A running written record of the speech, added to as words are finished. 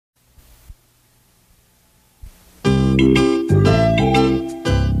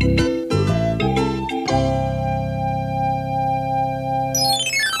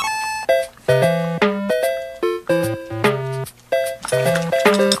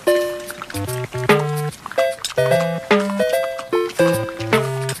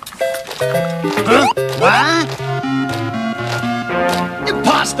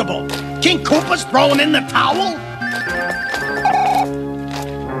Impossible! King Koopa's throwing in the towel?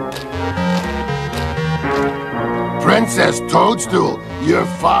 Princess Toadstool, you're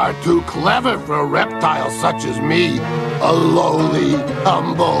far too clever for a reptile such as me. A lowly,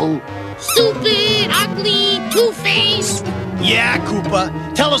 humble... Stupid, ugly, two-faced. Yeah, Koopa.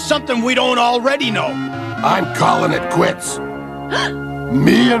 Tell us something we don't already know. I'm calling it quits.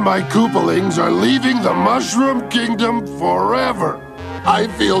 Me and my Koopalings are leaving the Mushroom Kingdom forever. I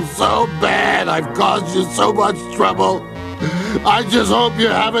feel so bad I've caused you so much trouble. I just hope you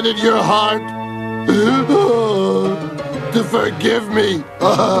have it in your heart to forgive me.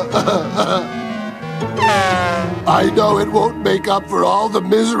 I know it won't make up for all the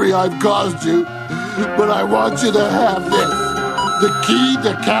misery I've caused you, but I want you to have this. The key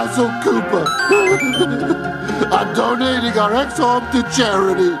to Castle Koopa. I'm donating our ex-home to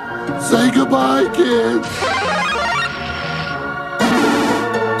charity. Say goodbye, kids.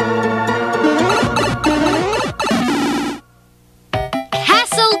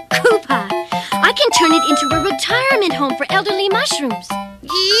 Castle Koopa. I can turn it into a retirement home for elderly mushrooms.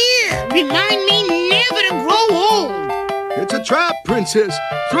 Yeah, remind me never to grow old. It's a trap, Princess.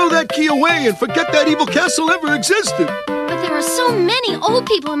 Throw that key away and forget that evil castle ever existed. But there are so many old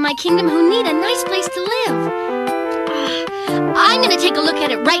people in my kingdom who need a nice place to live. I'm gonna take a look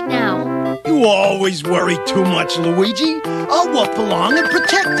at it right now. You always worry too much, Luigi. I'll walk along and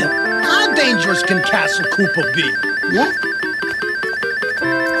protect him. How dangerous can Castle Koopa be? What?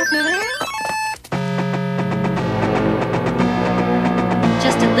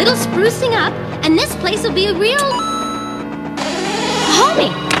 Just a little sprucing up, and this place will be a real...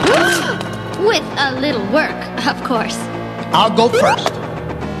 homey! With a little work, of course. I'll go first.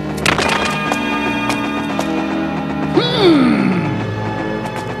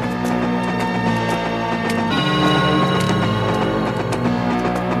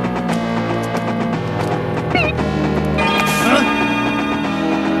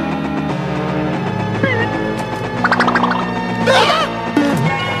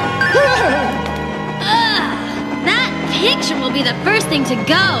 Will be the first thing to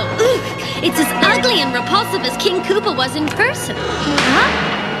go. Ugh, it's as ugly and repulsive as King Koopa was in person. Huh?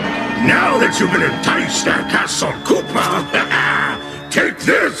 Now that you've been enticed at Castle Koopa, take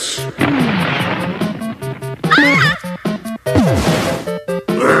this!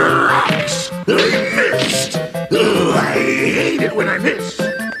 Rocks! I missed! Ugh, I hate it when I miss!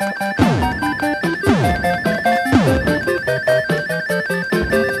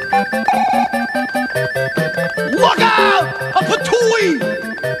 Look out! A patooey!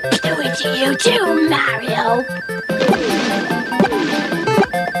 Do it to you too, Mario.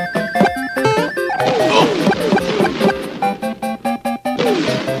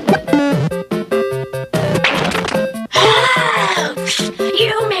 Ouch!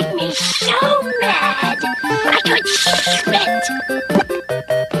 You make me so mad. I could spit.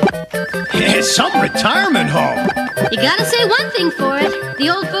 It's some retirement home. You gotta say one thing for it. The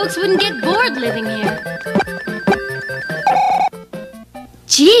old folks wouldn't get bored living here.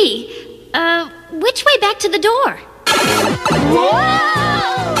 Gee, which way back to the door?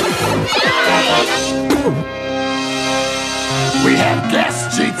 Whoa! We have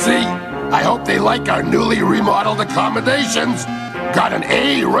guests, Cheatsy. I hope they like our newly remodeled accommodations. Got an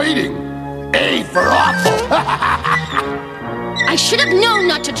A rating. A for awful. I should have known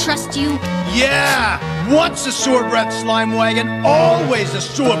not to trust you. Yeah! Once a sore breath slime wagon, always a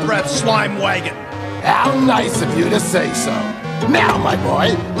sore breath slime wagon. How nice of you to say so. Now, my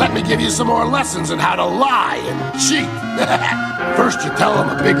boy, let me give you some more lessons on how to lie and cheat. First, you tell them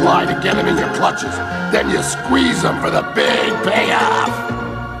a big lie to get them in your clutches. Then you squeeze them for the big payoff.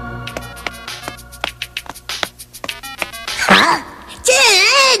 Huh?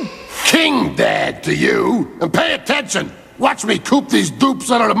 Dad! King Dad to you. And pay attention. Watch me coop these dupes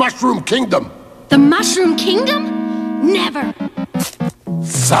out of the Mushroom Kingdom. The Mushroom Kingdom? Never.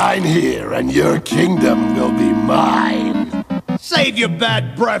 Sign here, and your kingdom will be mine. Save your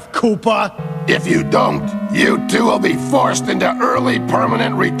bad breath, Koopa. If you don't, you two will be forced into early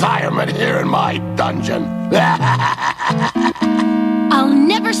permanent retirement here in my dungeon. I'll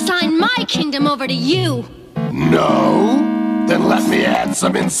never sign my kingdom over to you. No? Then let me add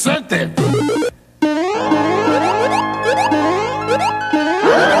some incentive.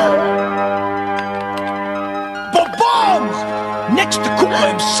 Bye-bye!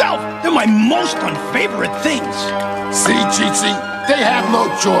 himself. They're my most unfavorite things. See, Cheatsy? They have no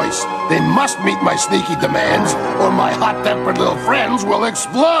choice. They must meet my sneaky demands, or my hot-tempered little friends will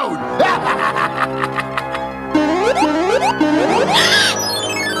explode.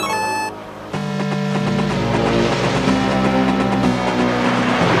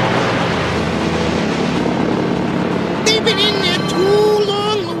 They've been in there too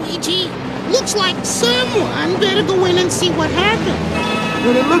long, Luigi. Looks like someone better go in and see what happened.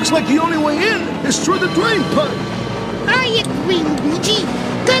 And it looks like the only way in is through the drain pipe. I agree, Luigi.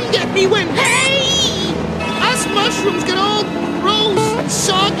 Come get me when... Hey! Us mushrooms get all gross and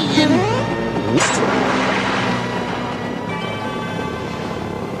soggy and...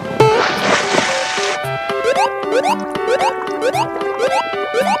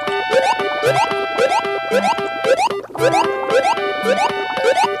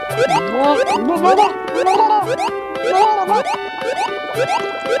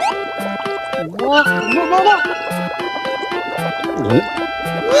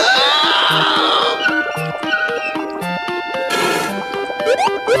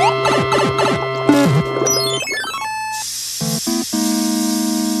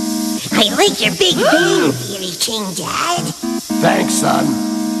 I like your Big Bang Theory, King Dad. Thanks, son.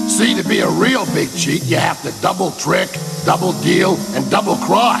 See, to be a real big cheat, you have to double trick, double deal, and double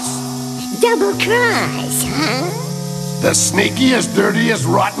cross. Double cross, huh? The sneakiest, dirtiest,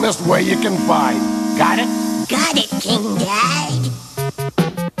 rottenest way you can find. Got it? Got it, King Dad.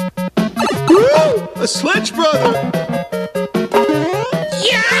 Woo! A sledge brother!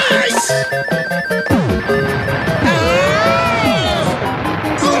 Yes!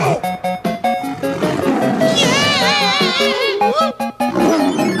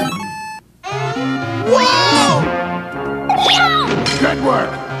 Good work.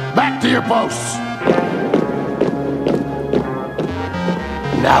 Back to your posts.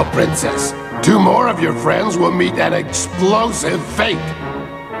 Now, Princess, 2 more of your friends will meet an explosive fate.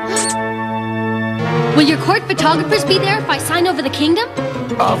 Will your court photographers be there if I sign over the kingdom?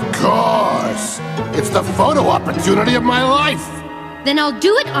 Of course. It's the photo opportunity of my life. Then I'll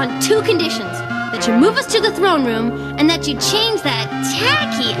do it on 2 conditions. That you move us to the throne room, and that you change that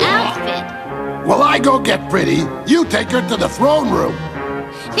tacky outfit. While I go get pretty, you take her to the throne room.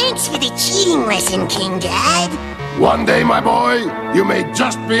 Thanks for the cheating lesson, King Dad. One day, my boy, you may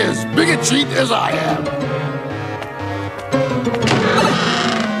just be as big a cheat as I am.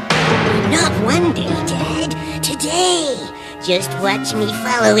 Not one day, Dad. Today. Just watch me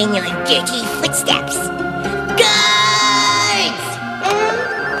follow in your dirty footsteps. Guards!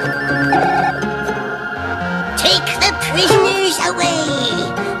 Take the prisoners away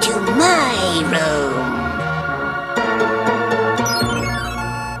to my room.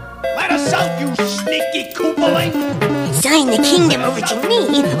 Let us out, you sneaky Koopaling! Sign the kingdom over to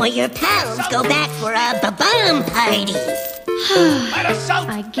me, or your pals go back for a ba-bomb party. Let us out!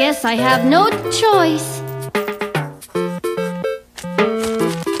 I guess I have no choice.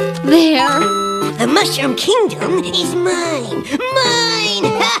 There. The Mushroom Kingdom is mine. Mine!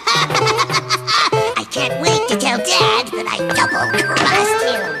 I can't wait to tell Dad that I double-crossed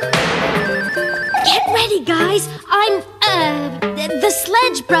him. Get ready, guys. The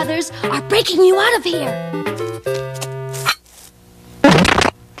Sledge Brothers are breaking you out of here.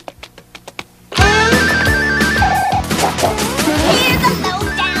 Here's a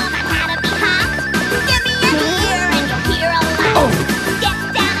lowdown on how to be hot. Give me an ear and you'll hear a lot. Get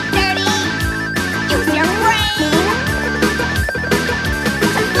down and dirty. Use your brain.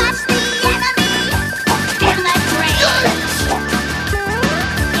 To flush the enemy in the drain.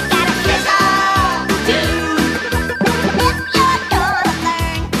 You gotta fizzle, dude. If you're gonna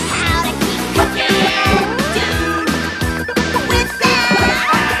learn how to keep cooking, dude. Without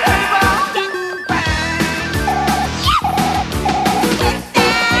getting burned.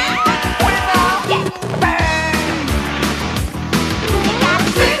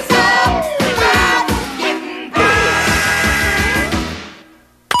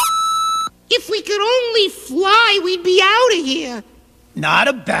 If we could only fly, we'd be out of here. Not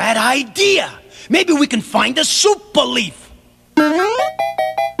a bad idea. Maybe we can find a super leaf.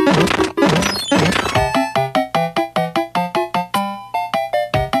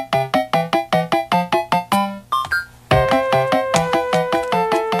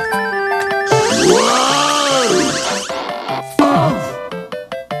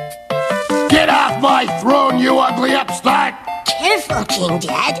 Get off my throne, you ugly upstart! Careful, King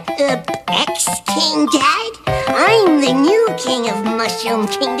Dad. Ex-King Dad? I'm the new king of Mushroom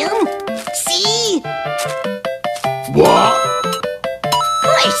Kingdom. See? What? Of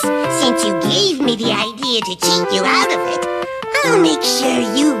course, since you gave me the idea to cheat you out of it, I'll make sure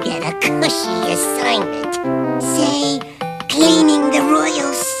you get a cushy assignment. Say, cleaning the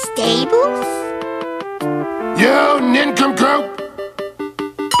royal stables? You nincompoop!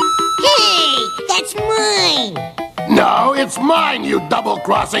 Hey, that's mine! No, it's mine, you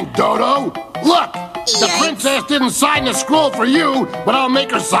double-crossing dodo! Look! The Yikes. princess didn't sign the scroll for you, but I'll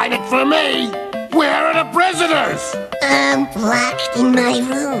make her sign it for me! Where are the prisoners? I'm locked in my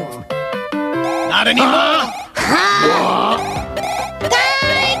room. Not anymore. What?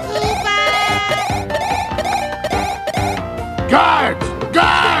 Bye, Koopa! Guards!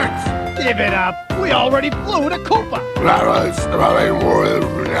 Guards! Give it up. We already flew to Koopa.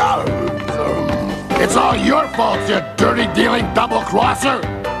 It's all your fault, you dirty-dealing double-crosser!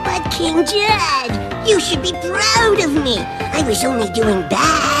 But King Jed, you should be proud of me. I was only doing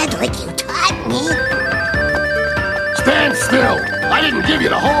bad like you taught me. Stand still! I didn't give you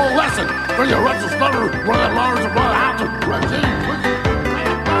the whole lesson! For your Russell Stutter, one of the Lars of Royal House.